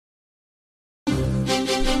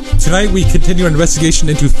Tonight we continue our investigation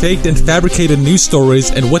into faked and fabricated news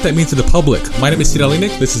stories and what that means to the public. My name is Sid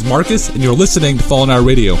Alinik, this is Marcus, and you're listening to Fallen Hour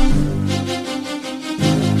Radio.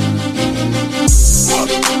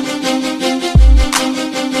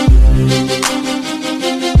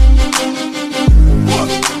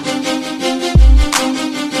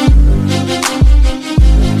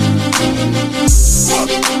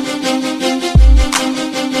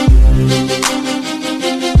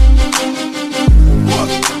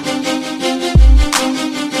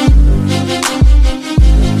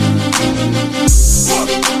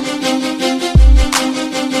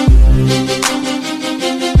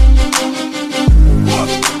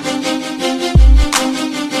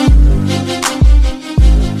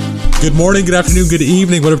 Good morning, good afternoon, good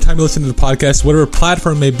evening, whatever time you listen to the podcast, whatever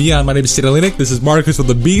platform it may be on. My name is Sid Alinik. This is Marcus with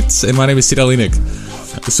the Beats, and my name is Sid Alinik.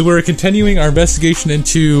 So we're continuing our investigation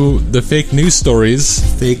into the fake news stories.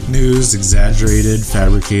 Fake news, exaggerated,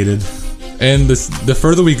 fabricated. And the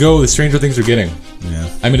further we go, the stranger things are getting. Yeah.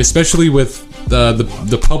 I mean, especially with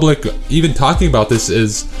the public even talking about this,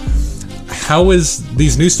 is how is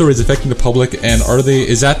these news stories affecting the public, and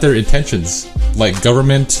is that their intentions? Like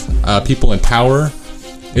government, people in power?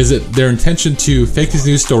 Is it their intention to fake these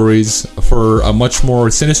news stories for a much more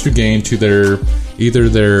sinister gain to either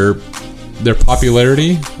their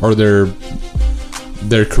popularity or their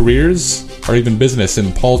careers or even business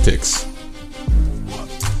and politics?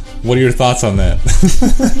 What are your thoughts on that?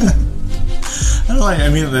 I don't know. I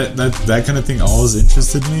mean, that kind of thing always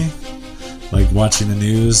interested me. Like watching the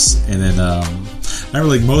news, and then I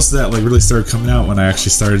remember like most of that like really started coming out when I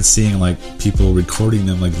actually started seeing like people recording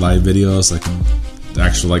them, like live videos, like the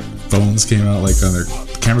actual like phones came out, like on their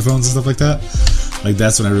camera phones and stuff like that. Like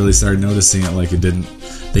that's when I really started noticing it. Like they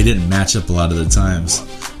didn't match up a lot of the times,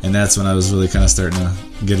 and that's when I was really kind of starting to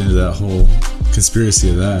get into that whole conspiracy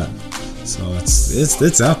of that. So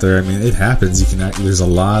it's out there. I mean, it happens. There's a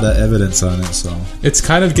lot of evidence on it. So it's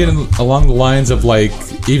kind of getting along the lines of like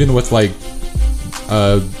even with like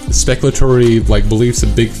speculatory like beliefs of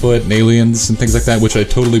Bigfoot and aliens and things like that, which I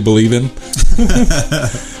totally believe in.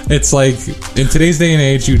 It's like in today's day and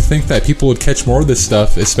age, you'd think that people would catch more of this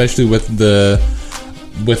stuff, especially with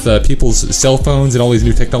people's cell phones and all these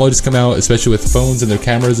new technologies come out, especially with phones and their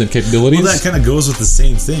cameras and capabilities. Well, that kind of goes with the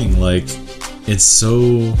same thing. Like it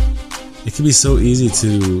can be so easy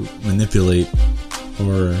to manipulate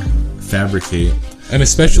or fabricate, and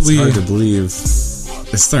especially it's hard to believe.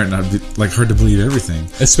 It's starting to be like hard to believe everything,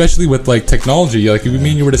 especially with like technology. Like you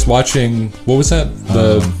mean you were just watching, what was that?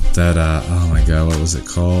 Oh my god, what was it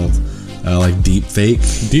called? Like deep fake.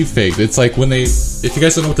 It's like when if you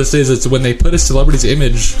guys don't know what this is, it's when they put a celebrity's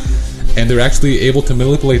image and they're actually able to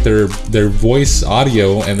manipulate their voice,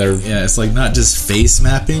 audio, and their it's like not just face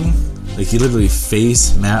mapping. Like you literally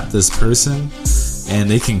face map this person,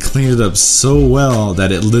 and they can clean it up so well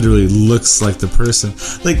that it literally looks like the person.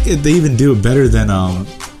 Like they even do it better than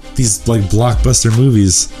these like blockbuster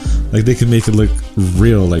movies. Like they can make it look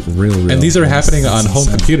real, like real. And these are happening on home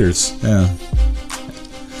computers. Yeah.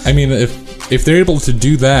 I mean, if they're able to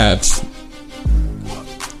do that,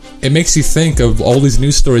 it makes you think of all these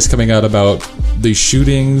news stories coming out about these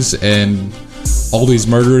shootings and all these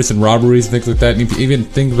murders and robberies and things like that. And even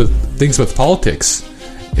things with politics.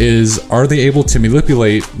 Are they able to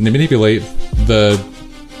manipulate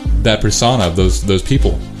that persona of those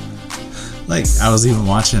people? Like I was even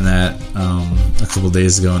watching that a couple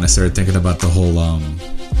days ago, and I started thinking about the whole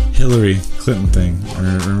Hillary Clinton thing.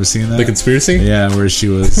 Remember seeing that? The conspiracy? Yeah, where she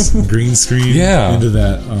was green screened into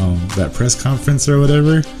that press conference or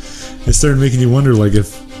whatever. It started making you wonder, like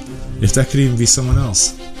if that could even be someone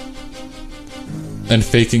else, and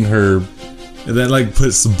faking her. And that like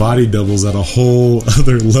puts some body doubles at a whole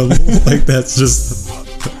other level. Like that's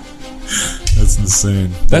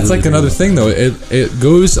insane. That's like another thing though. It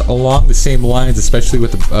goes along the same lines, especially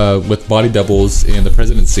with body doubles in the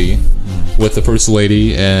presidency, with the first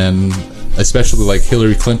lady, and especially like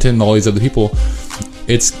Hillary Clinton and all these other people.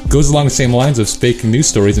 It goes along the same lines of faking news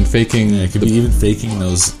stories and faking. Yeah, it could be even faking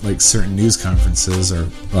those like certain news conferences or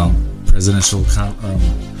presidential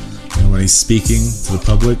when he's speaking to the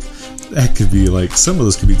public. That could be like, some of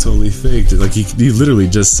those could be totally faked. Like you literally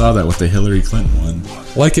just saw that with the Hillary Clinton one.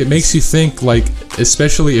 Like it makes you think, like,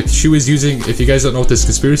 especially if she was using, if you guys don't know what this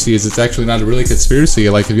conspiracy is, it's actually not a really conspiracy.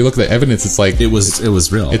 Like if you look at the evidence, it's like it was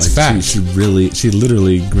real. It's like, fact. She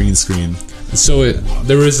literally green screened. So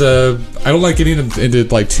there was I don't like getting into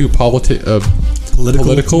like too political,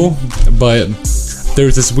 but there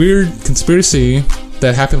was this weird conspiracy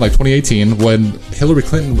that happened like 2018 when Hillary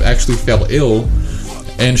Clinton actually fell ill.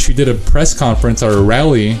 And she did a press conference or a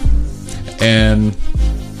rally, and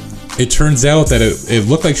it turns out that it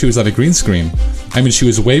looked like she was on a green screen. I mean, she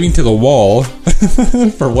was waving to the wall,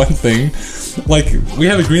 for one thing. Like, we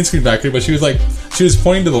have a green screen back here, but she was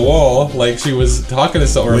pointing to the wall, like she was talking to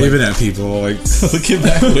someone. Waving at people, like, looking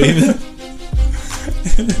back, waving.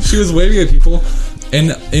 She was waving at people,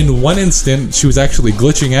 and in one instant, she was actually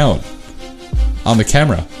glitching out on the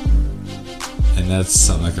camera. And that's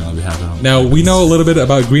something that can only happen. Now, we know a little bit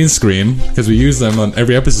about green screen, because we use them on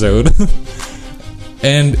every episode.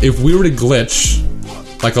 And if we were to glitch,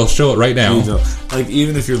 like, I'll show it right now. Like,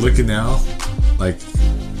 even if you're looking now, like,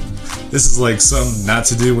 this is like something not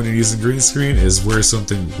to do when you're using green screen, is wear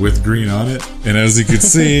something with green on it. And as you can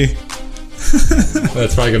see,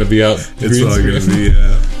 that's probably going to be out. It's probably going to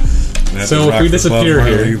be, so if we disappear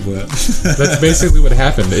here, that's basically what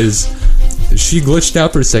happened, is she glitched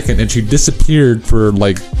out for a second and she disappeared for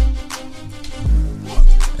like,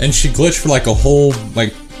 and she glitched for like a whole,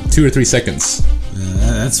 like, 2 or 3 seconds.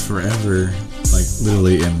 That's forever, like,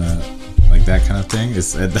 literally in like that kind of thing.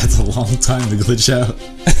 That's a long time to glitch out.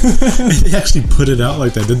 They actually put it out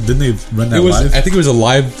like that. Didn't they run that live? I think it was a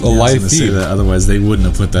live feed. I was gonna say that, otherwise they wouldn't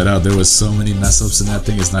have put that out. There was so many mess ups in that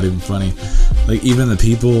thing. It's not even funny. Like, even the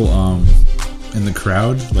people in the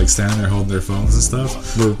crowd, like, standing there holding their phones and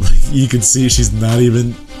stuff, were, like, you could see she's not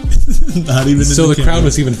even so the crowd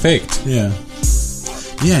was even faked. Yeah,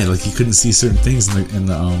 like, you couldn't see certain things in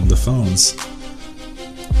the phones.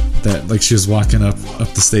 That, like, she was walking up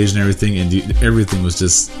the stage and everything, and everything was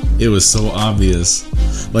just, it was so obvious.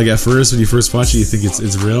 Like, at first, when you first watch it, you think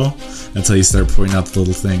it's real, until you start pointing out the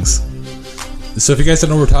little things. So if you guys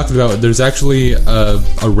don't know what we're talking about, there's actually a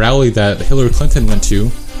rally that Hillary Clinton went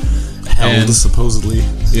to. Held, supposedly.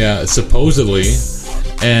 Yeah, supposedly.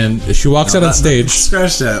 And she walks out on stage.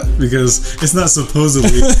 Scratch that, because it's not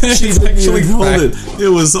supposedly. She actually held it. It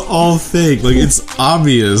was all fake. Like, it's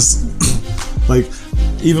obvious. Like,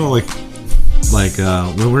 even like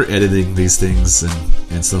when we're editing these things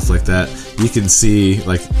and stuff like that, you can see,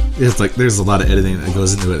 like, it's like there's a lot of editing that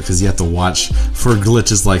goes into it, because you have to watch for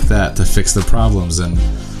glitches like that to fix the problems, and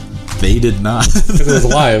they did not. Because it was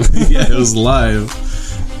live. Yeah, it was live.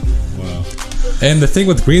 Wow. And the thing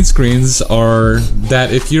with green screens are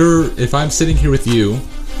that if I'm sitting here with you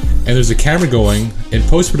and there's a camera going, in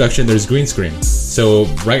post-production there's green screen. So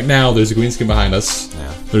right now there's a green screen behind us.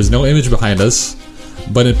 Yeah. There's no image behind us.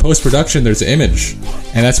 But in post-production, there's an image.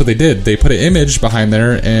 And that's what they did. They put an image behind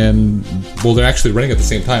there, and, well, they're actually running at the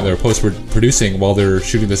same time. They're post-producing while they're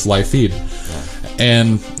shooting this live feed. Yeah.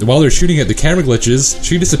 And while they're shooting it, the camera glitches.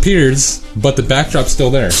 She disappears, but the backdrop's still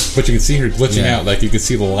there. But you can see her glitching out. Like, you can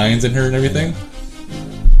see the lines in her and everything.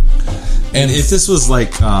 And if this was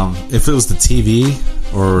like, if it was the TV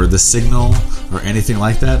or the signal or anything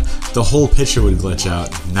like that, the whole picture would glitch out,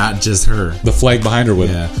 not just her. The flag behind her would.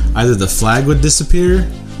 Yeah. Either the flag would disappear,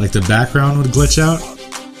 like the background would glitch out,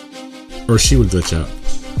 or she would glitch out.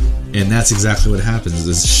 And that's exactly what happens,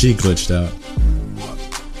 is she glitched out.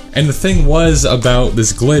 And the thing was about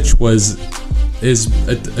this glitch is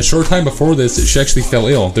a short time before this, she actually fell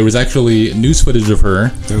ill. There was actually news footage of her.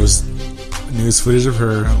 There was news footage of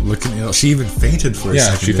her looking ill. She even fainted for a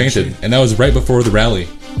second. Yeah, she fainted. And that was right before the rally.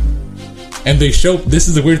 And they show, this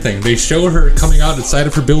is the weird thing, they show her coming out outside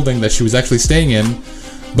of her building that she was actually staying in,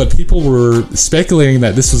 but people were speculating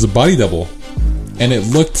that this was a body double. And it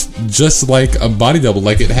looked just like a body double,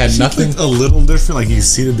 like it had nothing. Looked a little different, like you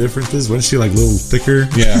see the differences. Wasn't she like a little thicker?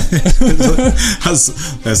 Yeah.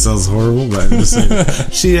 That sounds horrible, but I'm just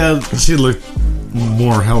saying. She looked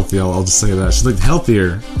more healthy, I'll just say that. She looked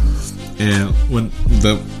healthier. And when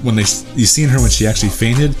you seen her when she actually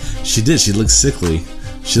fainted, she looked sickly.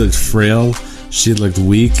 She looked frail. She looked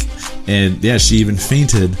weak, and yeah, she even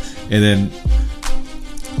fainted. And then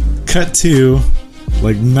cut to,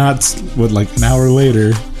 like, not what, like an hour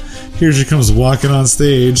later, here she comes walking on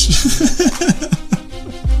stage,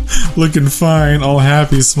 looking fine, all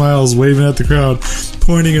happy, smiles, waving at the crowd,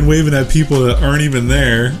 pointing and waving at people that aren't even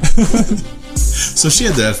there. So she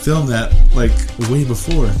had to film that like way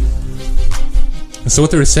before. So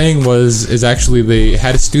what they were saying is actually they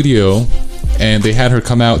had a studio and they had her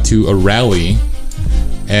come out to a rally,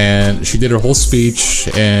 and she did her whole speech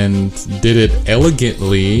and did it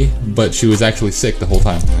elegantly, but she was actually sick the whole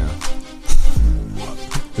time. Yeah.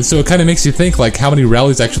 So it kind of makes you think, like, how many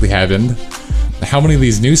rallies actually happened, how many of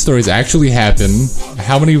these news stories actually happen,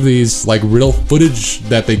 how many of these, like, real footage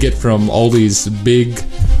that they get from all these big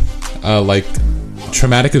like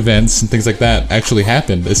traumatic events and things like that actually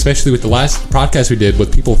happened, especially with the last podcast we did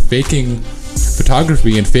with people faking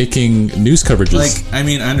photography and faking news coverages. Like, I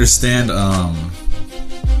mean, I understand,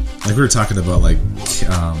 like we were talking about, like,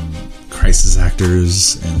 crisis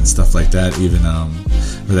actors and stuff like that. Even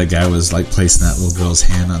where that guy was like placing that little girl's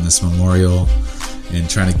hand on this memorial and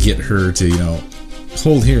trying to get her to, you know,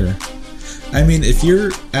 hold here. I mean, if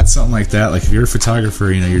you're at something like that, like if you're a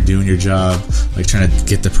photographer, you know, you're doing your job, like trying to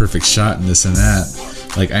get the perfect shot and this and that,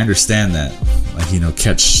 like I understand that, like, you know,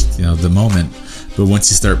 catch, you know, the moment. But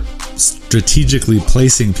once you start strategically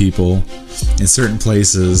placing people in certain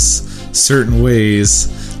places, certain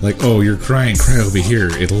ways, like, oh, you're crying, cry over here,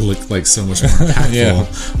 it'll look like so much more impactful. Yeah.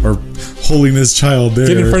 Or holding this child there,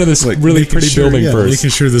 get in front of this, like, really pretty building first, making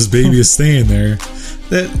sure this baby is staying there.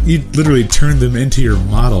 That you literally turn them into your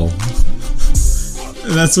model.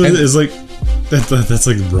 And that's what it is, like, that's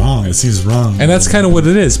like wrong. It seems wrong. And that's kind of what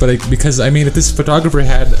it is. But because I mean, if this photographer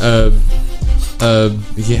had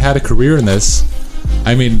he had a career in this,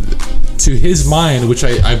 I mean, to his mind, which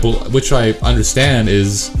I understand,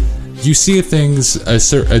 is you see things a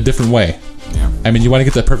different way. Yeah. I mean, you want to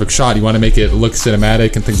get that perfect shot. You want to make it look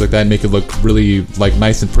cinematic and things like that, and make it look really like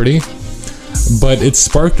nice and pretty. But it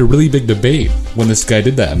sparked a really big debate when this guy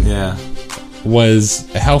did that. Yeah. Was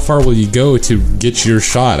how far will you go to get your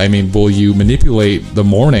shot? I mean, will you manipulate the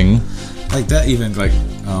morning? Like that, even like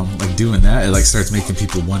doing that, it like starts making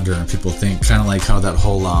people wonder and people think, kind of like how that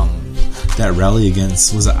whole that rally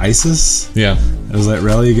against, was it ISIS? Yeah, it was that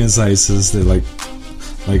rally against ISIS. They like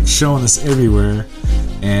showing this everywhere,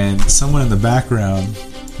 and someone in the background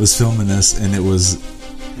was filming this, and it was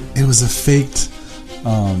a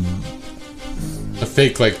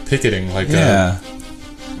faked like picketing, like yeah.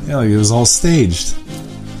 Yeah, like it was all staged.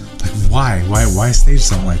 Like, why stage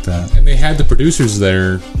something like that? And they had the producers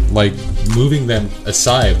there, like moving them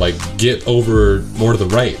aside, like get over more to the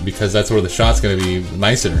right because that's where the shot's gonna be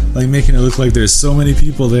nicer. Like making it look like there's so many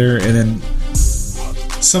people there, and then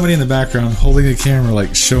somebody in the background holding a camera,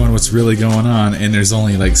 like showing what's really going on, and there's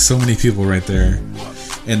only like so many people right there,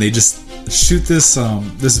 and they just shoot this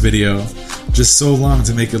video just so long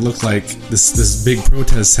to make it look like this big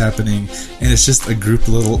protest happening, and it's just a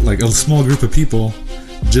small group of people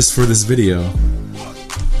just for this video.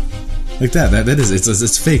 Like that is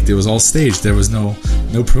it's faked. It was all staged. There was no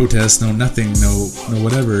protest, no nothing, no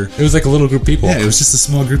whatever. It was like a little group of people. Yeah, it was just a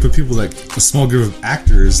small group of people, like a small group of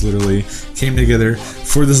actors literally came together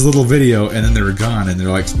for this little video, and then they were gone, and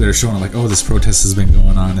they're showing like, oh, this protest has been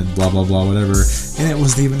going on and blah blah blah whatever, and it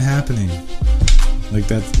wasn't even happening. Like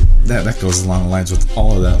that goes along the lines with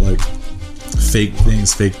all of that, like fake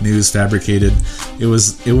things, fake news, fabricated. It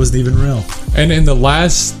wasn't even real. And in the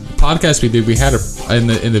last podcast we did, we had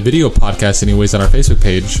in the video podcast, anyways, on our Facebook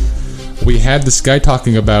page, we had this guy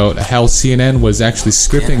talking about how CNN was actually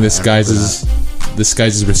scripting this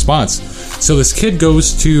guy's response. So this kid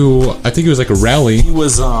goes to, I think it was like a rally. He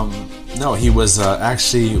was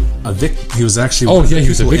actually a victim. He was actually he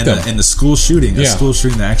was a victim in the school shooting. A school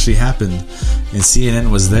shooting that actually happened, and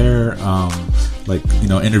CNN was there,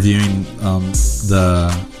 interviewing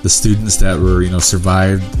the students that were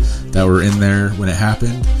survived, that were in there when it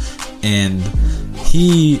happened, and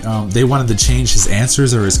they wanted to change his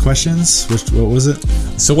answers or his questions. What was it?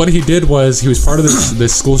 So what he did was, he was part of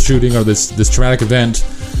this school shooting or this traumatic event.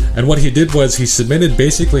 And what he did was he submitted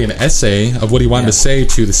basically an essay of what he wanted to say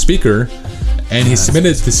to the speaker, and he submitted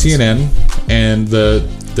it to CNN and the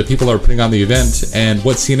people that were putting on the event. And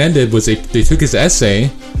what CNN did was they took his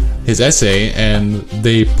essay, and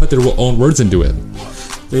they put their own words into it.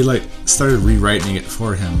 They started rewriting it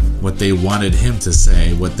for him, what they wanted him to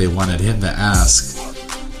say, what they wanted him to ask,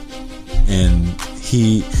 and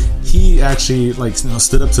he actually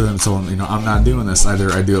stood up to them and told them, I'm not doing this. Either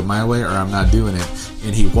I do it my way or I'm not doing it.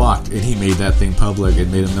 And he walked and he made that thing public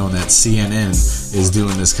and made it known that CNN is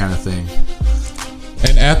doing this kind of thing.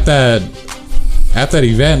 And at that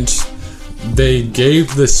event, they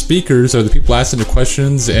gave the speakers, or the people asking the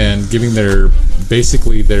questions and giving their views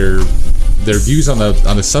on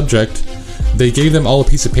the subject, they gave them all a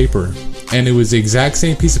piece of paper. And it was the exact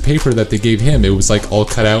same piece of paper that they gave him. It was all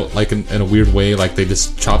cut out in a weird way, like they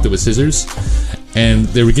just chopped it with scissors. And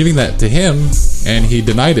they were giving that to him, and he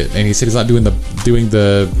denied it. And he said he's not doing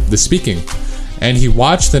the speaking. And he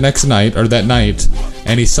watched that night,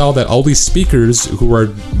 and he saw that all these speakers who were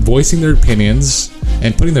voicing their opinions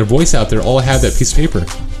and putting their voice out there all had that piece of paper.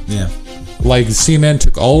 Yeah. Like CNN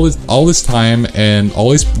took all this time, and all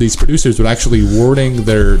these producers were actually wording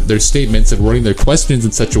their statements and wording their questions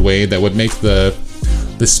in such a way that would make the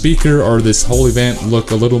speaker or this whole event look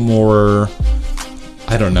a little more,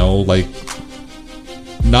 I don't know,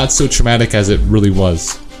 not so traumatic as it really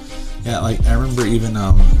was. Yeah, I remember even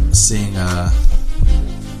seeing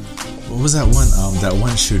what was that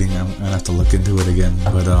one shooting? I'm gonna have to look into it again.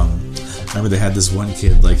 But I remember they had this one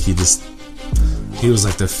kid, he just he was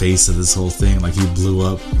like the face of this whole thing. Like he blew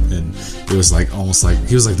up, and it was like almost like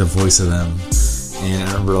he was like the voice of them. And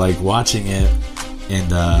I remember like watching it,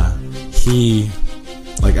 and he,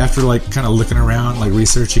 like after like kind of looking around, like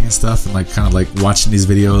researching and stuff, and like kind of like watching these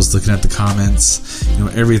videos, looking at the comments, you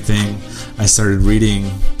know, everything, I started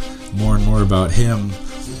reading more and more about him,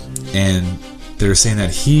 and they were saying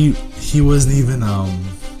that he wasn't even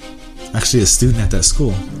actually a student at that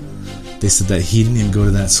school. They said that he didn't even go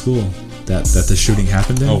to that school that the shooting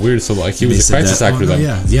happened in. Oh, weird. So like he was a crisis actor then.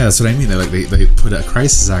 Yeah, that's what I mean. They put a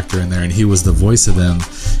crisis actor in there, and he was the voice of them,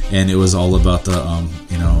 and it was all about the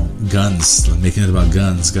guns, like making it about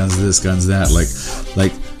guns this, guns that,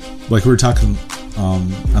 like we were talking on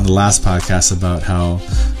the last podcast about how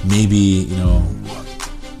maybe, you know,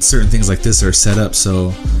 certain things like this are set up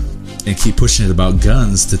so, and keep pushing it about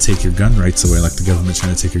guns to take your gun rights away, like the government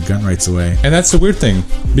trying to take your gun rights away. And that's the weird thing,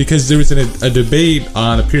 because there was a debate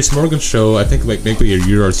on a Piers Morgan show, I think like maybe a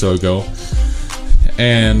year or so ago,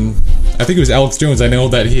 and I think it was Alex Jones. I know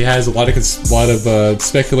that he has a lot of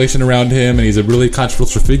speculation around him, and he's a really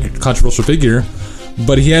controversial figure,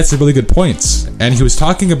 but he had some really good points. And he was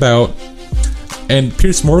talking about, and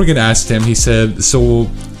Piers Morgan asked him, he said, so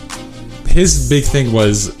his big thing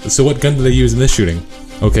was, so what gun did they use in this shooting?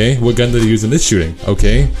 Okay, what gun did they use in this shooting?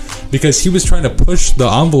 Okay, because he was trying to push the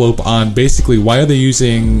envelope on basically why are they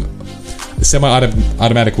using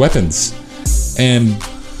semi-automatic weapons, and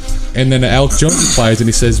then Alex Jones replies and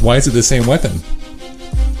he says, why is it the same weapon?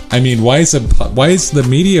 I mean, why is the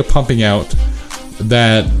media pumping out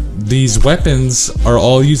that these weapons are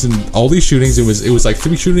all used in all these shootings? It was like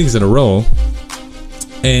 3 shootings in a row,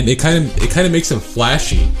 and it kind of makes them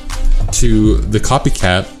flashy to the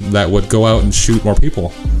copycat that would go out and shoot more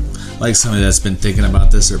people. Like somebody that's been thinking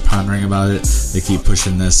about this or pondering about it, they keep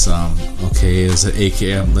pushing this. Okay, it was an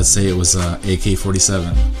AK. Let's say it was a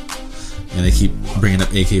AK-47, and they keep bringing up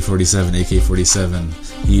AK-47.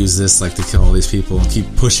 He used this like to kill all these people, and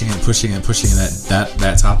keep pushing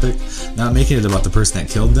that topic, not making it about the person that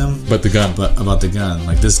killed them, but the gun. But about the gun.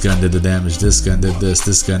 Like, this gun did the damage. This gun did this.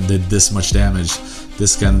 This gun did this much damage.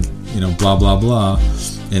 This gun, you know, blah blah blah.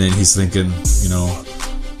 And then he's thinking, you know,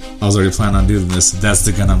 I was already planning on doing this. That's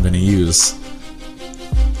the gun I'm going to use.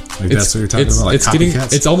 Like, that's what you're talking about. Like,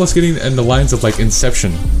 it's almost getting in the lines of like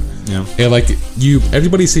Inception. Yeah. And like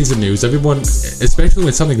everybody sees the news. Everyone, especially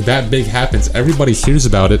when something that big happens, everybody hears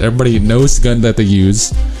about it. Everybody knows the gun that they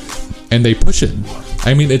use, and they push it.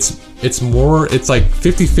 I mean, it's like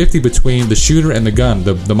 50-50 between the shooter and the gun,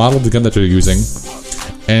 the model of the gun that they're using.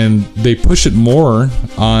 And they push it more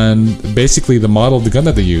on basically the model of the gun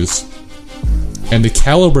that they use and the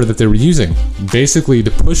caliber that they were using, basically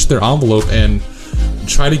to push their envelope and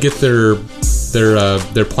try to get their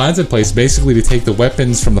plans in place, basically to take the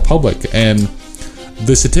weapons from the public. And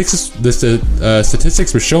the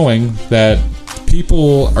statistics were showing that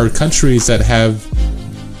people or countries that have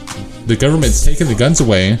the government's taken the guns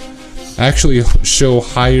away actually show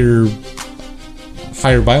higher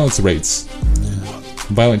violence rates.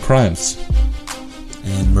 Violent crimes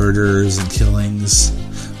and murders and killings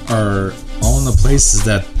are all in the places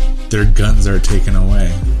that their guns are taken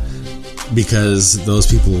away, because those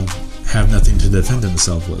people have nothing to defend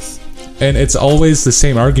themselves with. And it's always the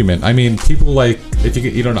same argument. I mean, people like, if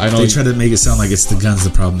you don't, I know they try to make it sound like it's the gun's the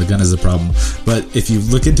problem. The gun is the problem. But if you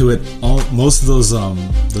look into it, most of those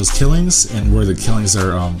killings, and where the killings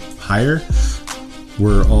are higher,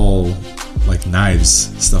 were all like knives,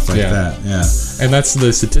 stuff like that. Yeah. And that's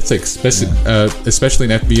the statistics, especially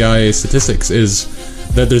in FBI statistics, is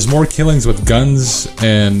that there's more killings with guns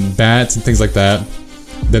and bats and things like that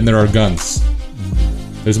than there are guns.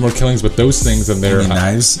 There's more killings with those things than there are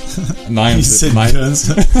knives. Knives. You said guns.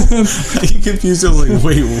 You confused. I was like,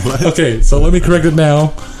 wait, what? Okay, so let me correct it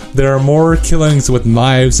now. There are more killings with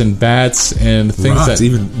knives and bats and things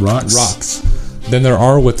even rocks. Than there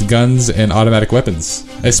are with guns and automatic weapons.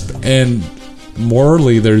 And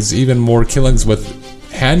morally, there's even more killings with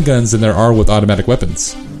handguns than there are with automatic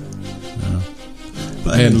weapons. Yeah.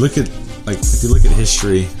 But if you look at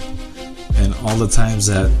history and all the times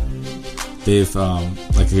that they've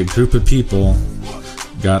like a group of people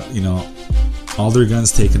got, you know, all their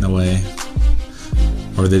guns taken away,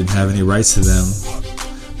 or they didn't have any rights to them,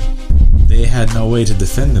 they had no way to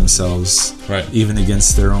defend themselves, right, even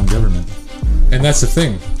against their own government. And that's the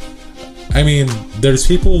thing. I mean, there's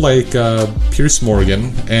people like Piers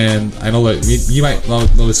Morgan, and I know that you might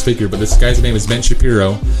not know this figure, but this guy's name is Ben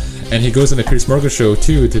Shapiro, and he goes on the Piers Morgan show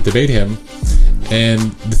too to debate him.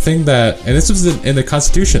 And the thing that, and this was in the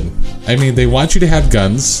Constitution. I mean, they want you to have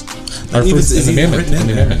guns. Our first in the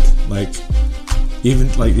amendment. Like,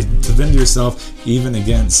 even like defend yourself even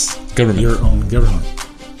against Government. your own government.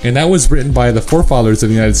 And that was written by the forefathers of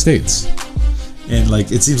the United States. And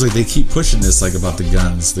like it seems like they keep pushing this like about the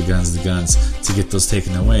guns to get those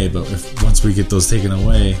taken away. But once we get those taken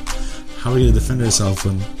away, how are we going to defend ourselves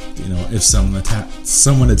when, if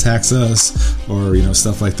someone attacks us, or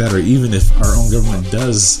stuff like that, or even if our own government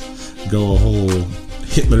does go a whole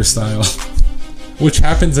Hitler style, which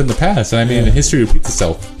happens in the past. I mean, history repeats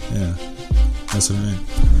itself. Yeah, that's what I mean.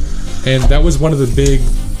 And that was one of the big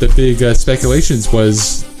speculations,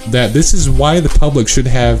 was that this is why the public should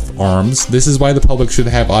have arms. This is why the public should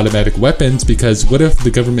have automatic weapons, because what if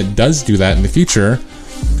the government does do that in the future?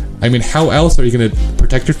 I mean, how else are you going to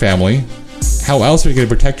protect your family? How else are you going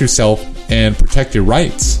to protect yourself and protect your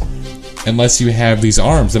rights unless you have these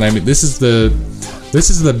arms? And I mean, this is the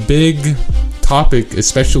big topic,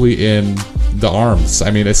 especially in the arms.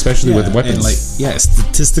 I mean, especially with weapons. And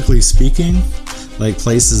statistically speaking, like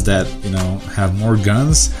places that have more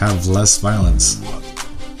guns have less violence.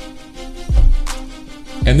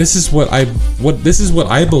 And this is what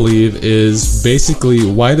I believe is basically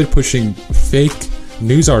why they're pushing fake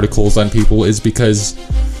news articles on people, is because,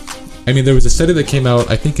 I mean, there was a study that came out,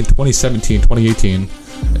 I think in 2018,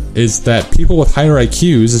 is that people with higher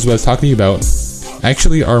IQs, is what I was talking about,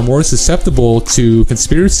 actually are more susceptible to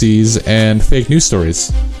conspiracies and fake news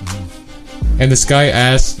stories. And this guy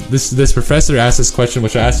asked, this professor asked this question,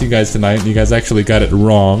 which I asked you guys tonight, and you guys actually got it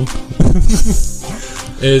wrong.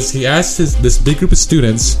 Is he asked this big group of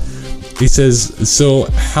students, he says, so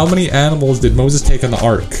how many animals did Moses take on the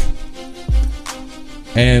ark?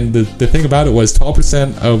 And the thing about it was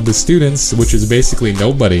 12% of the students, which is basically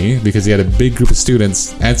nobody, because he had a big group of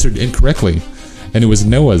students, answered incorrectly. And it was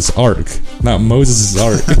Noah's ark, not Moses'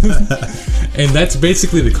 ark. And that's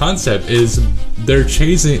basically the concept, is they're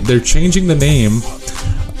changing the name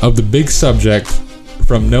of the big subject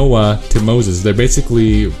from Noah to Moses. They're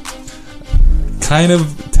basically kind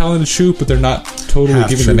of telling the truth, but they're not totally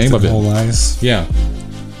giving the name of it. Whole lies. Yeah.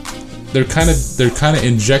 They're kind of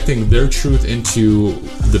injecting their truth into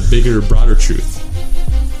the bigger, broader truth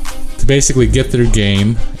to basically get their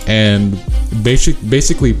gain and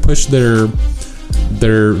basically push their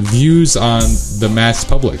views on the mass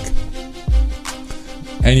public.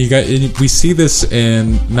 And we see this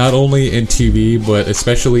in not only in TV, but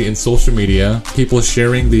especially in social media. People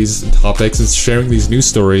sharing these topics and sharing these news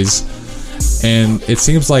stories. And it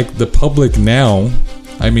seems like the public now,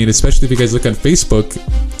 I mean, especially if you guys look on Facebook,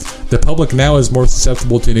 the public now is more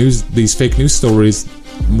susceptible to these fake news stories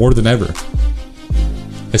more than ever.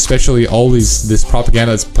 Especially all this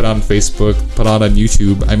propaganda that's put on Facebook, put on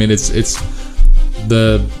YouTube. I mean, it's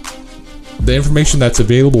the information that's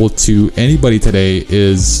available to anybody today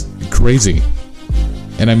is crazy.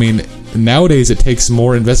 And I mean, nowadays it takes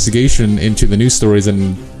more investigation into the news stories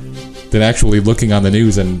than actually looking on the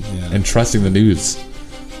news and trusting the news.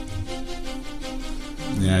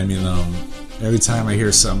 Yeah, I mean, every time I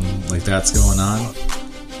hear something like that's going on,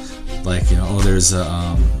 like, there's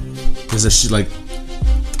a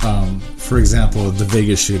for example, the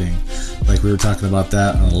Vegas shooting, like we were talking about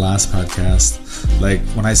that on the last podcast. Like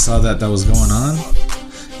when I saw that was going on,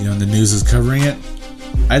 and the news was covering it,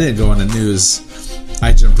 I didn't go on the news.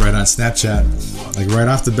 I jumped right on Snapchat, like right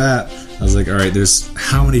off the bat. I was like, all right, there's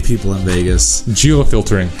how many people in Vegas?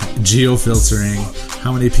 Geofiltering,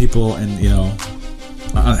 how many people, and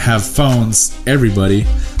have phones, everybody.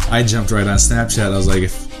 I jumped right on Snapchat. I was like,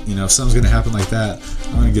 if something's gonna happen like that,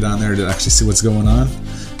 I'm gonna get on there to actually see what's going on.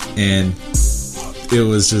 And it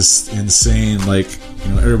was just insane. Like,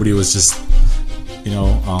 everybody was just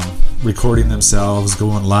recording themselves,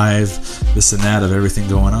 going live, this and that, of everything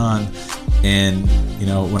going on. And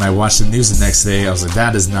when I watched the news the next day, I was like,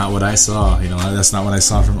 that is not what I saw. That's not what I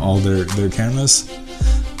saw from all their cameras.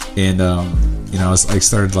 And I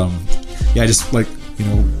started I just like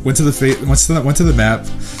went to the map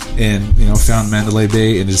and found Mandalay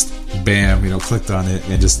Bay and just bam, clicked on it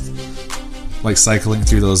and just like cycling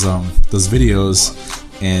through those videos,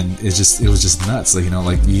 and it was just nuts. Like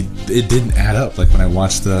it didn't add up. Like when I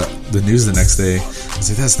watched the news the next day, I was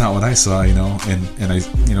like, that's not what I saw. And I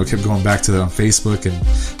kept going back to it on Facebook,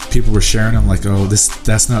 and people were sharing them like, oh,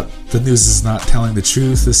 that's not, the news is not telling the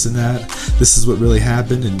truth, this and that, this is what really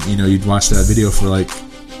happened. And you'd watch that video for like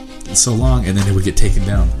so long, and then it would get taken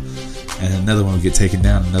down, and another one would get taken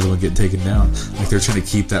down, another one would get taken down. Like they're trying to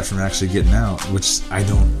keep that from actually getting out, which I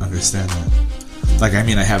don't understand that. Like, I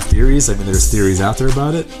mean, I have theories. I mean, there's theories out there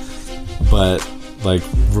about it, but like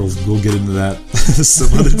we'll get into that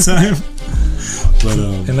some other time. But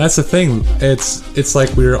and that's the thing. It's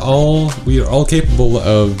like we are all capable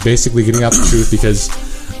of basically getting out the truth, because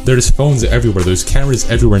there's phones everywhere. There's cameras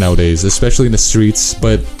everywhere nowadays, especially in the streets.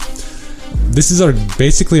 But this is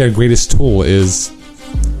basically our greatest tool. Is,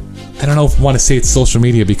 I don't know if I want to say it's social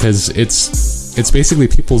media, because it's basically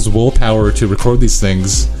people's willpower to record these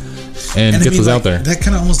things and get those out there. That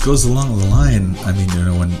kind of almost goes along the line. I mean,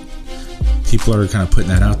 when people are kind of putting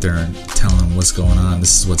that out there and telling them what's going on,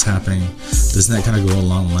 this is what's happening, doesn't that kind of go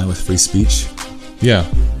along the line with free speech? Yeah.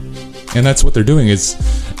 And that's what they're doing is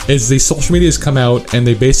the social medias come out and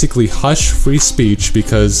they basically hush free speech,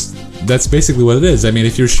 because that's basically what it is. I mean,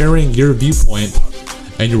 if you're sharing your viewpoint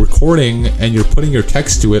and you're recording and you're putting your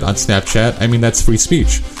text to it on Snapchat, I mean, that's free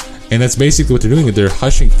speech. And that's basically what they're doing. They're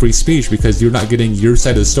hushing free speech because you're not getting your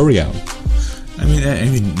side of the story out. I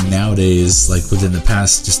mean, nowadays, like within the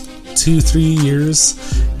past just 2-3 years,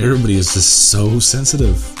 everybody is just so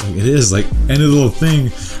sensitive. Like, it is like any little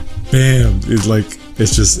thing, bam, it's like it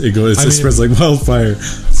just spreads like wildfire.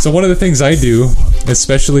 So one of the things I do,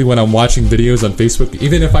 especially when I'm watching videos on Facebook,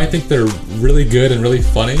 even if I think they're really good and really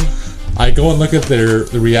funny, I go and look at the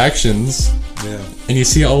reactions. Yeah. And you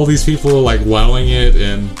see all these people like wowing it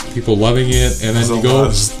and people loving it, and then you go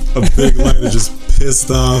a big line of just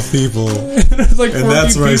pissed off people. Like, and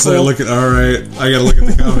that's where I start looking. All right, I gotta look at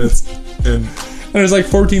the comments. And there's like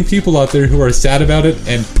 14 people out there who are sad about it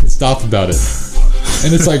and pissed off about it.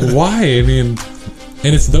 And it's like, why? I mean,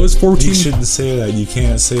 and it's those 14. You shouldn't say that. You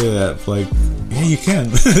can't say that. Like, yeah, you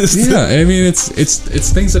can. Yeah, I mean,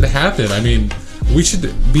 it's things that happen. I mean, we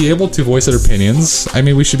should be able to voice our opinions. I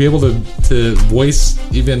mean, we should be able to voice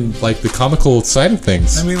even like the comical side of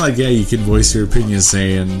things. I mean, like, yeah, you can voice your opinion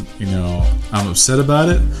saying, I'm upset about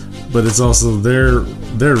it, but it's also their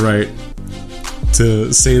right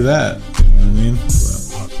to say that. You know what I mean?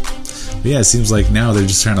 But yeah, it seems like now they're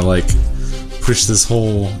just trying to like push this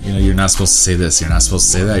whole, you're not supposed to say this, you're not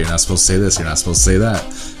supposed to say that, you're not supposed to say this, you're not supposed to say that,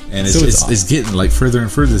 and it's getting like further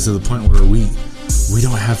and further to the point where we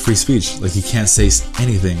don't have free speech. Like, you can't say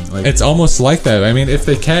anything. Like, it's almost like that. I mean, if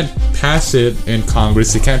they can't pass it in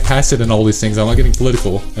Congress, they can't pass it in all these things. I'm not getting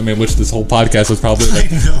political. I mean, which this whole podcast was probably like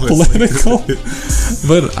political.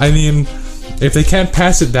 But I mean, if they can't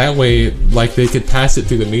pass it that way, like they could pass it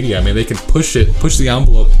through the media. I mean, they can push the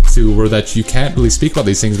envelope to where that you can't really speak about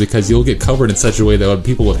these things because you'll get covered in such a way that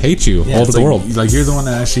people would hate you all over the world. Like, you're the one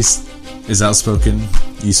that actually is outspoken.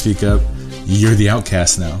 You speak up. You're the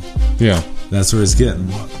outcast now. Yeah. That's where it's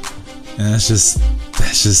getting, and that's just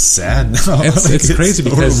sad now. It's crazy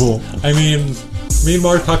because horrible. I mean, me and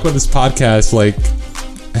Mark talk about this podcast. Like,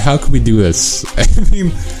 how could we do this? I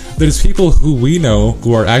mean, there's people who we know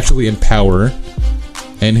who are actually in power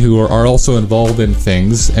and who are also involved in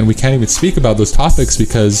things, and we can't even speak about those topics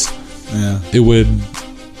because it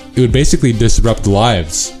would basically disrupt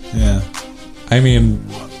lives. Yeah, I mean,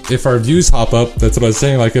 if our views hop up, that's what I was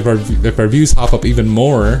saying. Like, if our views hop up even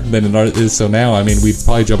more than it is so now, I mean, we'd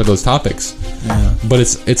probably jump at those topics. Yeah. But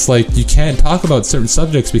it's like you can't talk about certain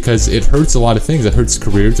subjects because it hurts a lot of things. It hurts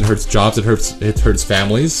careers, it hurts jobs, it hurts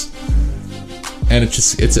families, and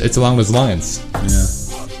it's along those lines. Yeah.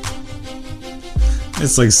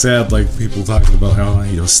 It's like sad, like people talking about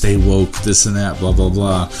how stay woke, this and that, blah blah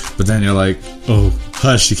blah. But then you're like, oh,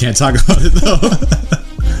 hush, you can't talk about it though.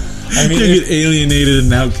 I mean, you get alienated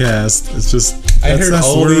and outcast. It's just I heard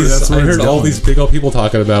all these big old people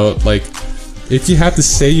talking about, like, if you have to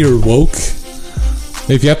say you're woke,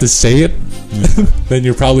 if you have to say it, then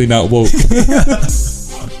you're probably not woke.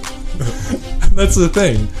 That's the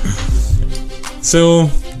thing. So,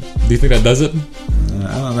 do you think that does it?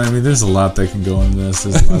 I don't know. I mean, there's a lot that can go into this.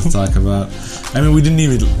 There's a lot to talk about. I mean, we didn't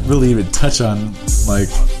even touch on like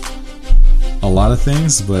a lot of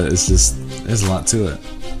things, but there's a lot to it.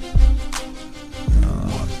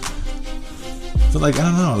 But like, I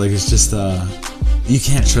don't know, like, it's just you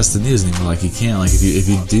can't trust the news anymore. Like, you can't, like,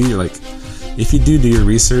 if you do your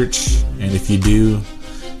research, and if you do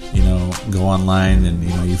go online and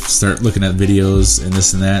you start looking at videos and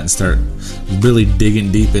this and that and start really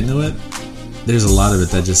digging deep into it, there's a lot of it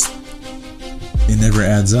that just it never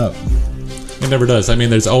adds up. It never does. I mean,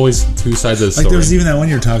 there's always two sides of the story. Like, there was even that one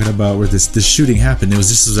you're talking about where this shooting happened.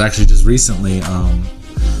 This was actually just recently,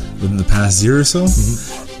 within the past year or so.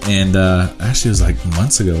 Mm-hmm. And actually, it was like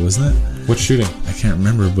months ago, wasn't it? What shooting? I can't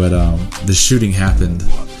remember, but the shooting happened,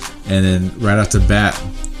 and then right off the bat,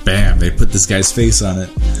 bam! They put this guy's face on it.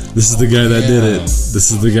 This is the guy that did it. This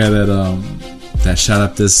is the guy that shot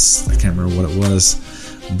up this. I can't remember what it was,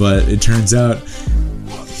 but it turns out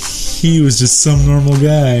he was just some normal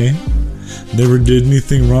guy. Never did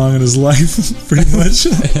anything wrong in his life, pretty much.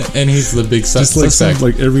 And he's the big suspect. Just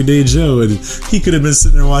like some everyday Joe, and he could have been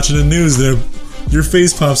sitting there watching the news there. Your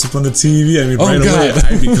face pops up on the TV. I mean, right away,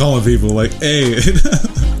 I'd be calling people like, hey.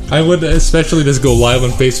 I would especially just go live on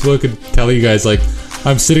Facebook and tell you guys, like,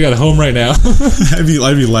 I'm sitting at home right now. I'd be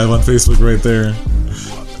live on Facebook right there.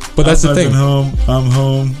 But that's the thing. I'm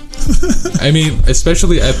home. I mean,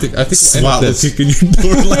 especially I think SWAT will kick in your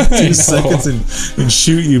door like 2 seconds and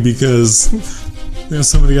shoot you because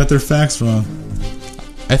somebody got their facts wrong.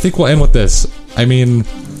 I think we'll end with this. I mean,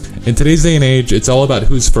 in today's day and age, it's all about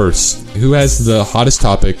who's first, who has the hottest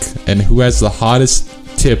topic, and who has the hottest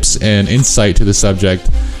tips and insight to the subject,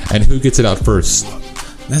 and who gets it out first.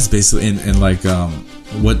 That's basically and like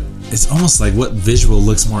what it's almost like what visual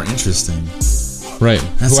looks more interesting. Right.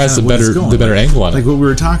 That's who has the better angle on it? Like what we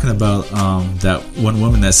were talking about, that one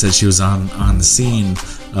woman that said she was on the scene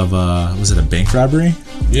of was it a bank robbery?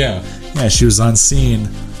 Yeah. Yeah, she was on scene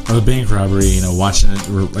of a bank robbery, watching it,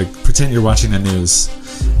 or like pretend you're watching the news,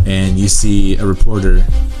 and you see a reporter,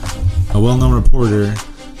 a well-known reporter,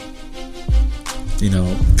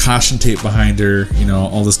 caution tape behind her,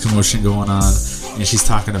 all this commotion going on, and she's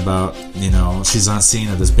talking about, she's on scene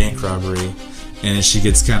of this bank robbery, and she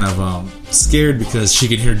gets kind of scared because she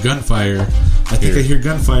can hear gunfire. I think I hear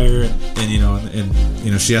gunfire,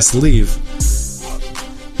 and she has to leave,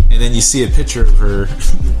 and then you see a picture of her.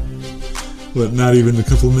 But not even a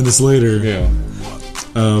couple minutes later,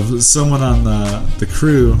 of someone on the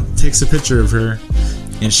crew takes a picture of her,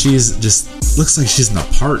 and she's just looks like she's in the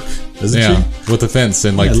park, doesn't she? With the fence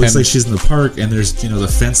and like it looks like she's in the park, and there's the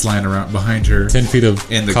fence line around behind her, 10 feet of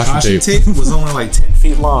and the caution tape was only like 10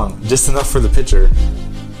 feet long, just enough for the picture,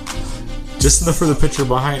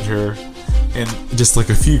 behind her, and just like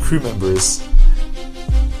a few crew members.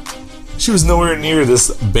 She was nowhere near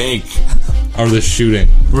this bank. Or the shooting.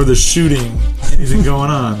 Anything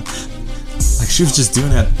going on. Like, she was just doing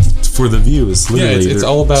that for the views, literally. Yeah, it's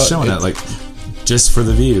all about... showing it, like, just for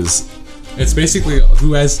the views. It's basically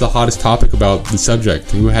who has the hottest topic about the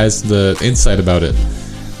subject, who has the insight about it.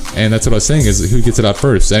 And that's what I was saying, is who gets it out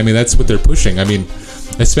first. I mean, that's what they're pushing. I mean,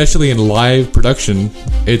 especially in live production,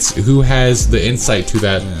 it's who has the insight to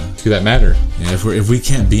that matter. Yeah, if we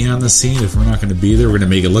can't be on the scene, if we're not going to be there, we're going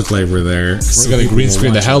to make it look like we're there. We're going to green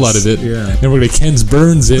screen the hell out of it. Yeah. And we're going to Ken's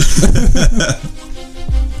Burns it.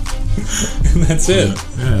 And that's it.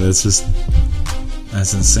 Yeah,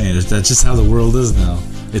 that's insane. That's just how the world is now.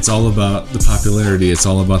 It's all about the popularity. It's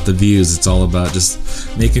all about the views. It's all about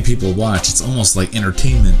just making people watch. It's almost like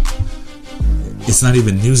entertainment. It's not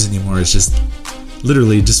even news anymore. It's just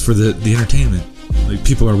literally just for the entertainment. Like,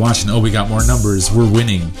 people are watching. Oh, we got more numbers. We're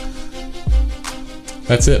winning.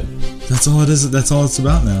 That's it. That's all it is. That's all it's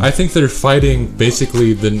about now. I think they're fighting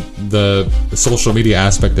basically the social media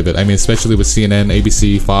aspect of it. I mean, especially with CNN,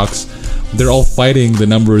 ABC, Fox, they're all fighting the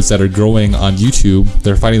numbers that are growing on YouTube.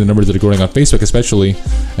 They're fighting the numbers that are growing on Facebook, especially,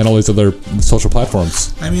 and all these other social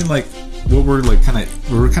platforms. I mean, like, what we're kind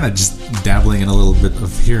of just dabbling in a little bit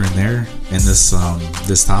of here and there in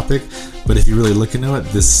this topic. But if you really look into it,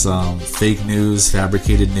 this fake news,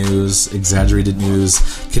 fabricated news, exaggerated news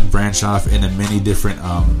can branch off into many different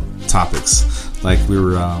topics. Like we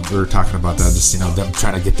were talking about that, just them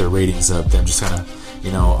trying to get their ratings up, them just trying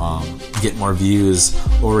to get more views,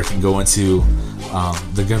 or it can go into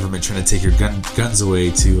the government trying to take your guns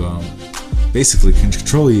away to basically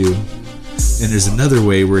control you. And there's another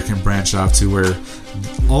way where it can branch off to where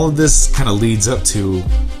all of this kind of leads up to.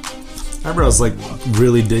 I remember I was like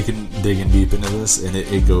really digging deep into this, and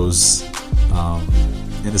it goes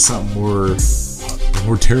into something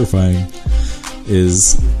more terrifying.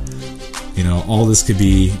 Is all this could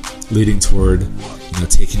be leading toward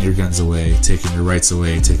taking your guns away, taking your rights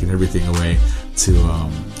away, taking everything away to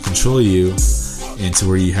control you, and to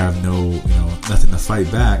where you have nothing to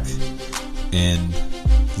fight back, and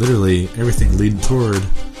literally everything leading toward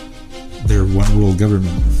their one world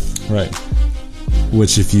government. Right.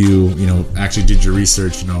 Which, if you actually did your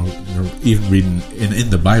research, even reading in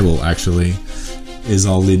the Bible, actually, is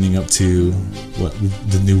all leading up to what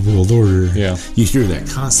the New World Order. Yeah, you hear that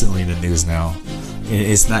constantly in the news now.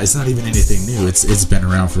 It's not even anything new. It's been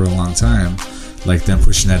around for a long time. Like them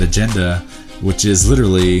pushing that agenda, which is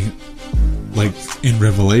literally like in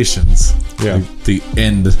Revelations. Yeah, like the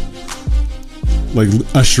end, like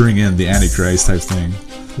ushering in the Antichrist type thing.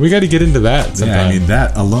 We got to get into that sometime. Yeah, I mean,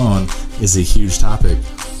 that alone is a huge topic,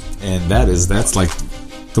 and that's like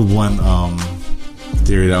the one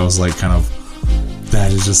theory that was like kind of,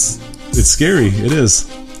 that is just, it's scary. It is.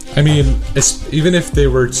 I mean, even if they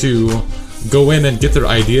were to go in and get their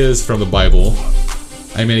ideas from the Bible,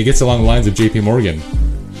 I mean, it gets along the lines of J.P. Morgan.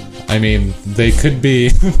 I mean, they could be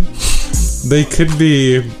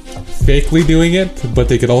fakely doing it, but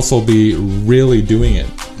they could also be really doing it.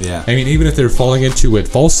 Yeah. I mean, even if they're falling into it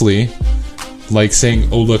falsely, like saying,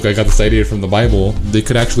 "Oh, look, I got this idea from the Bible." They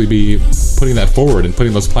could actually be putting that forward and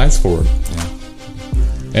putting those plans forward,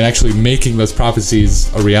 and actually making those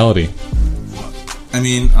prophecies a reality. I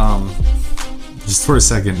mean, just for a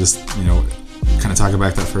second, kind of talk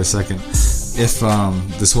about that for a second. If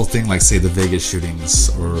this whole thing, like say the Vegas shootings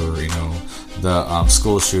or the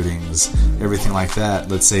school shootings, everything like that,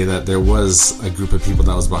 let's say that there was a group of people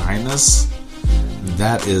that was behind this,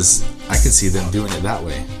 that is, I could see them doing it that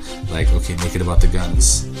way. Like, okay, make it about the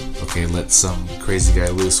guns. Okay, let some crazy guy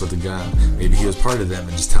loose with a gun. Maybe he was part of them,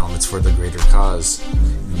 and just tell them it's for the greater cause.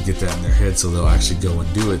 Get that in their head so they'll actually go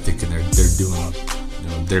and do it, thinking they're doing,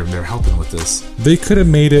 they're helping with this. They could have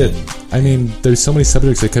made it. I mean, there's so many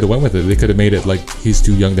subjects they could have went with it. They could have made it like he's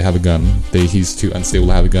too young to have a gun. He's too unstable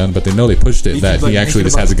to have a gun. But they pushed it that he actually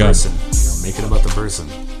just has a gun. Make it about the person.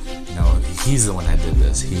 He's the one that did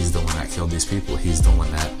this. He's the one that killed these people. He's the one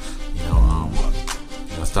that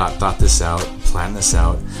thought this out, planned this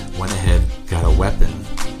out, went ahead, got a weapon.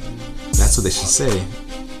 That's what they should say.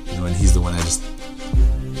 And he's the one that just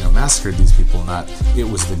massacred these people. Not it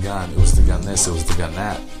was the gun. It was the gun this. It was the gun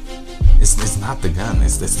that. It's not the gun.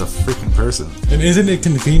 It's the freaking person. And isn't it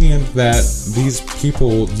convenient that these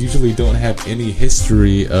people usually don't have any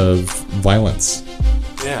history of violence?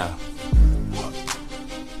 Yeah.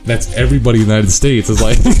 That's everybody in the United States. It's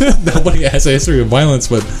like nobody has a history of violence,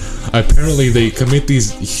 but apparently they commit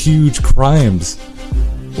these huge crimes.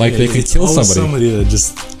 Like they can kill somebody that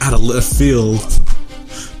just out of left field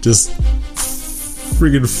just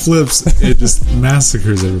friggin' flips and just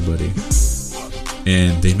massacres everybody.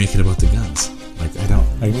 And they make it about the guns. Like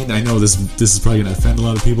I know this is probably gonna offend a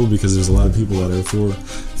lot of people because there's a lot of people that are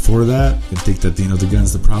for that and think that the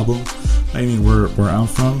gun's the problem. I mean, where I'm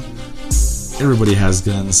from, everybody has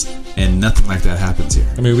guns, and nothing like that happens here.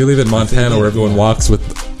 I mean, we live in Montana where everyone walks with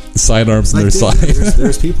sidearms on their side.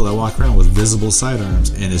 There's people that walk around with visible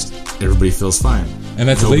sidearms, and everybody feels fine. And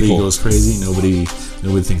that's nobody illegal. Goes crazy. Nobody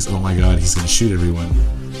thinks, oh my god, he's going to shoot everyone.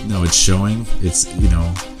 No, it's showing. It's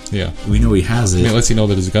Yeah. We know he has it. I mean, it lets you know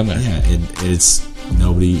that there's a gun there. Yeah, and it's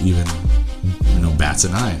nobody even bats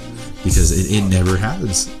an eye because it never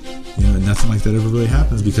happens. Nothing like that ever really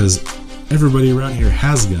happens because everybody around here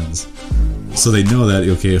has guns. So they know that,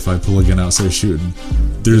 okay, if I pull a gun out and start shooting,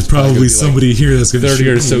 there's probably somebody here that's going to shoot 30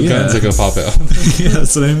 or so guns that go pop out. Yeah,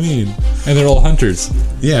 that's what I mean. And they're all hunters.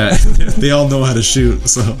 Yeah, they all know how to shoot,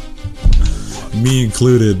 so me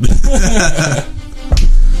included.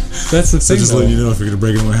 That's the thing, just letting you know if you're going to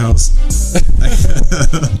break into my house.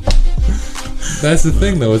 That's the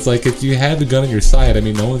thing, though. It's like if you had the gun on your side, I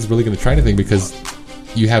mean, no one's really going to try anything because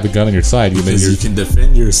you have a gun on your side. Because you can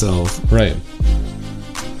defend yourself. Right.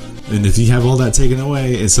 And if you have all that taken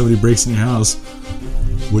away and somebody breaks in your house,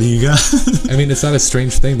 what do you got? I mean, it's not a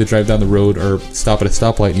strange thing to drive down the road or stop at a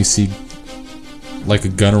stoplight and you see like a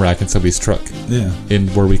gun rack in somebody's truck. Yeah. In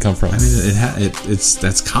where we come from. I mean,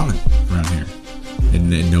 that's common around here,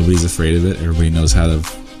 and nobody's afraid of it. Everybody knows how to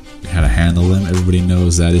handle them. Everybody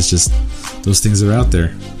knows that it's just those things are out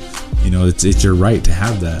there. It's your right to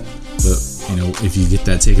have that, but. If you get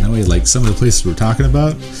that taken away, like some of the places we're talking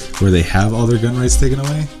about, where they have all their gun rights taken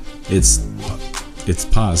away, it's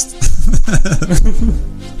paused.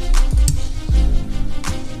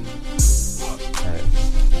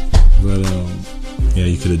 But yeah,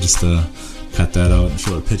 you could have just cut that out and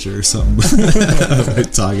show a picture or something.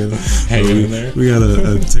 Right, talking, hanging in there. We got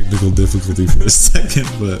a technical difficulty for a second,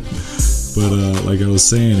 but like I was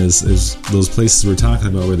saying, is those places we're talking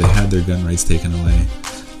about where they had their gun rights taken away.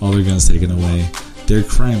 All their guns taken away, their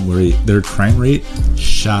crime rate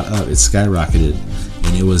shot up. It skyrocketed,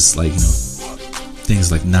 and it was like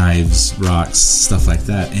things like knives, rocks, stuff like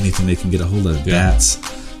that. Anything they can get a hold of, bats.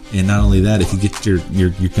 And not only that, if you get your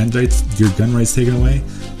gun rights taken away,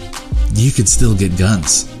 you could still get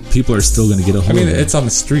guns. People are still going to get a hold of them. It's on the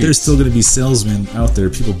street. There's still going to be salesmen out there.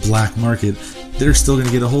 People black market. They're still going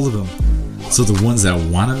to get a hold of them. So the ones that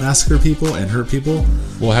want to massacre people and hurt people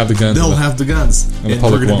will have the guns. They'll have the guns, and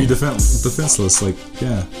we're going to be defenseless. Like,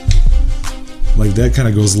 yeah, like that kind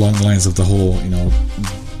of goes along the lines of the whole,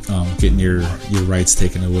 getting your rights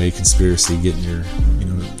taken away, conspiracy, getting your,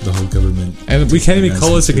 the whole government. And we can't even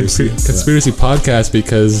call this a conspiracy podcast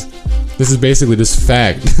because this is basically just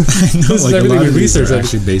fact. I know, this is everything we research are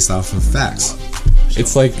actually based off of facts.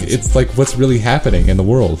 It's like what's really happening in the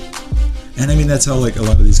world. And I mean, that's how like a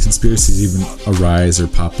lot of these conspiracies even arise or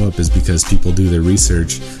pop up, is because people do their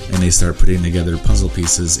research and they start putting together puzzle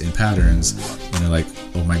pieces and patterns, and they're like,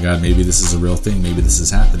 oh my god, maybe this is a real thing, maybe this is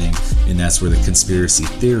happening, and that's where the conspiracy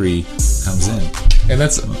theory comes in.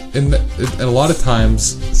 And a lot of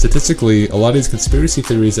times, statistically, a lot of these conspiracy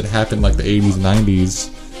theories that happened like the 80s, 90s,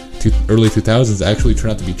 early 2000s actually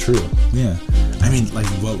turned out to be true. Yeah, I mean, like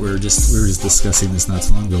what we were just discussing this not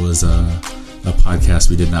too long ago was a podcast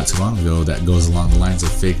we did not too long ago that goes along the lines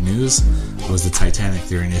of fake news was the Titanic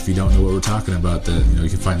theory. And if you don't know what we're talking about, you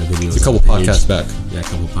can find the videos. It's a couple podcasts back. Yeah, a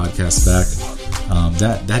couple podcasts back.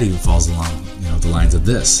 That even falls along the lines of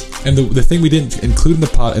this. And the thing we didn't include in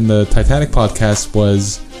the Titanic podcast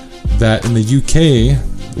was that in the UK,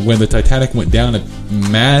 when the Titanic went down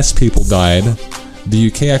and mass people died,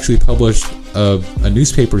 the UK actually published a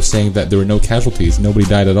newspaper saying that there were no casualties, nobody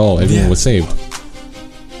died at all, everyone was saved.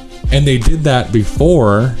 And they did that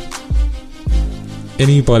before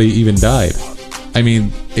anybody even died. I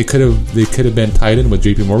mean, they could have been tied in with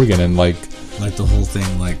JP Morgan and like the whole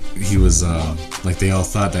thing, like he was like they all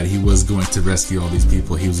thought that he was going to rescue all these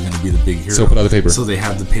people. He was going to be the big hero. So put out the paper. So they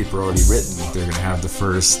have the paper already written. They're going to have the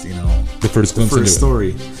first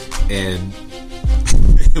story, and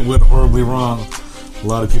it went horribly wrong. A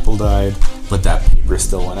lot of people died, but that paper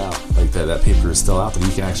still went out. Like that paper is still out there.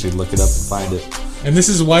 You can actually look it up and find it. And this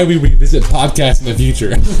is why we revisit podcasts in the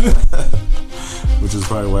future. Which is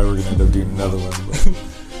probably why we're going to end up doing another one.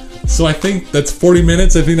 So I think that's 40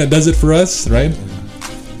 minutes. I think that does it for us, right?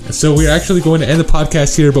 So we're actually going to end the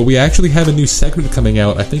podcast here, but we actually have a new segment coming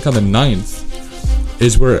out, I think on the 9th,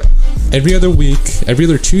 is where every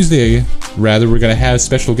other Tuesday, rather, we're going to have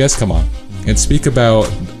special guests come on and speak about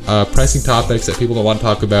pressing topics that people don't want to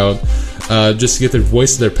talk about, just to get their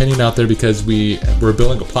voice and their opinion out there, because we're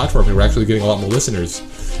building a platform and we're actually getting a lot more listeners.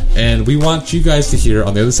 And we want you guys to hear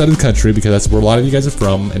on the other side of the country, because that's where a lot of you guys are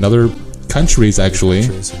from, and other countries actually.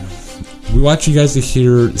 We want you guys to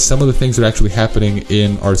hear some of the things that are actually happening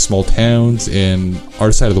in our small towns, in our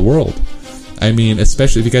side of the world. I mean,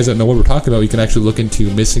 especially if you guys don't know what we're talking about, you can actually look into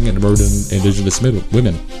missing and murdered Indigenous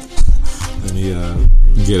women. Let me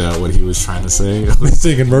get out what he was trying to say.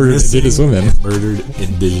 Missing and murdered Indigenous women. Murdered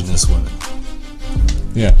Indigenous women.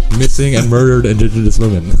 Yeah, missing and murdered Indigenous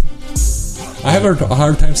women. I have a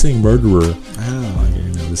hard time saying murderer. I know, I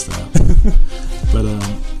didn't notice that. But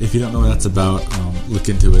if you don't know what that's about, look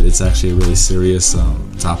into it. It's actually a really serious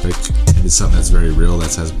topic, and it's something that's very real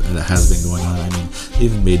that has been going on. I mean, they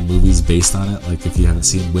even made movies based on it. Like if you haven't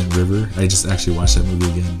seen Wind River, I just actually watched that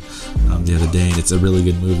movie again the other day, and it's a really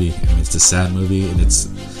good movie. I mean, it's a sad movie, and it's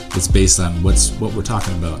based on what we're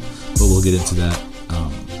talking about. But we'll get into that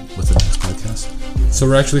with the next podcast. So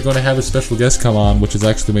we're actually going to have a special guest come on, which is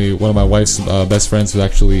actually one of my wife's best friends, who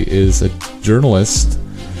actually is a journalist.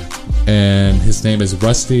 And his name is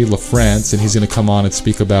Rusty LaFrance, and he's going to come on and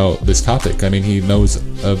speak about this topic. I mean, he knows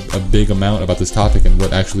a big amount about this topic and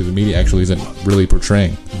what actually the media actually isn't really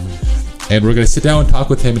portraying. Mm-hmm. And we're going to sit down and talk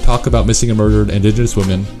with him and talk about missing and murdered Indigenous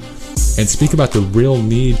women and speak about the real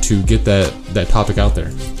need to get that topic out there.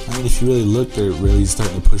 I mean, if you really look, they're really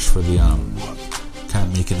starting to push for the kind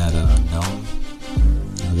of making that known.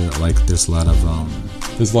 There's a lot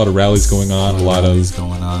of rallies going on, a lot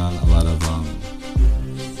of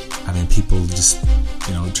I mean, people just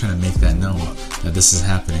trying to make that known that this is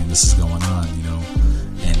happening, this is going on,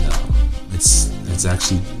 and it's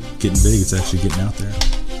actually getting big. It's actually getting out there.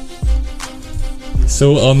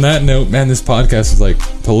 So on that note, man, this podcast is like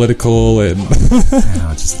political and I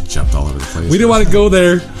know, it just jumped all over the place. We didn't want to go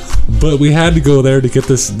there, but we had to go there to get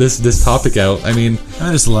this topic out. I mean,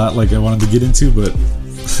 there's a lot I wanted to get into, but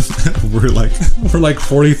we're like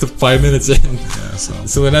 45 minutes in. Yeah,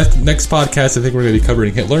 so the next podcast, I think we're going to be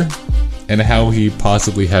covering Hitler and how he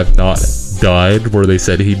possibly have not died, where they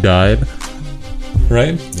said he died,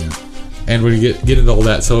 right? Yeah. And we're going to get into all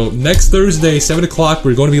that. So next Thursday, 7 o'clock,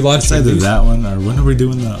 we're going to be launching. It's either that one, or when are we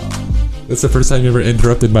doing the... That's the first time you ever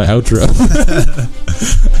interrupted my outro.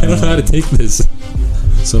 I don't know how to take this.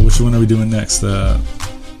 So which one are we doing next? The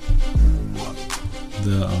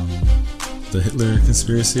Hitler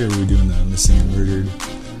conspiracy, or are we doing the missing and murdered?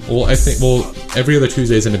 Well, I think every other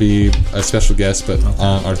Tuesday is going to be a special guest, but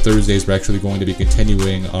on our Thursdays we're actually going to be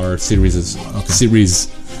continuing our series. All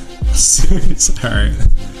right.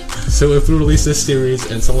 So if we release this series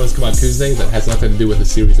and someone's come on Tuesday, that has nothing to do with the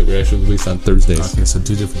series that we actually release on Thursdays. Okay, so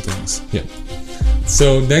two different things. Yeah.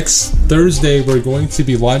 So next Thursday we're going to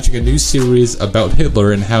be launching a new series about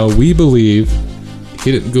Hitler and how we believe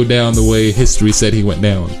he didn't go down the way history said he went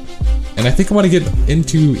down. And I think I want to get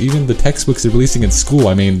into even the textbooks they're releasing in school.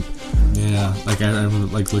 I mean, yeah,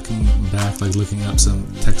 I'm looking back, looking up some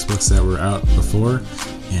textbooks that were out before,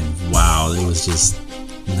 and wow, it was just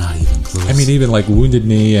not even close. I mean, even like Wounded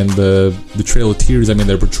Knee and the Trail of Tears, I mean,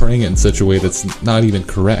 they're portraying it in such a way that's not even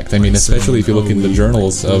correct. I mean, especially if you look in the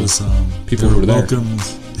journals of people who were there. Welcomed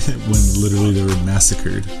when literally they were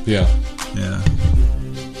massacred. Yeah. Yeah.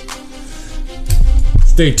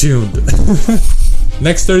 Stay tuned.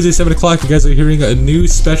 Next Thursday, 7 o'clock, you guys are hearing a new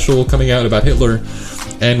special coming out about Hitler.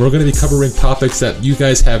 And we're going to be covering topics that you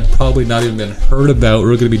guys have probably not even been heard about.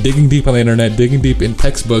 We're going to be digging deep on the internet, digging deep in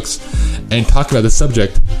textbooks, and talking about the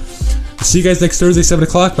subject. See you guys next Thursday, 7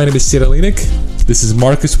 o'clock. My name is Sierra Lenik. This is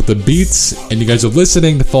Marcus with the Beats, and you guys are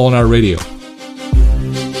listening to Fallen Hour Radio.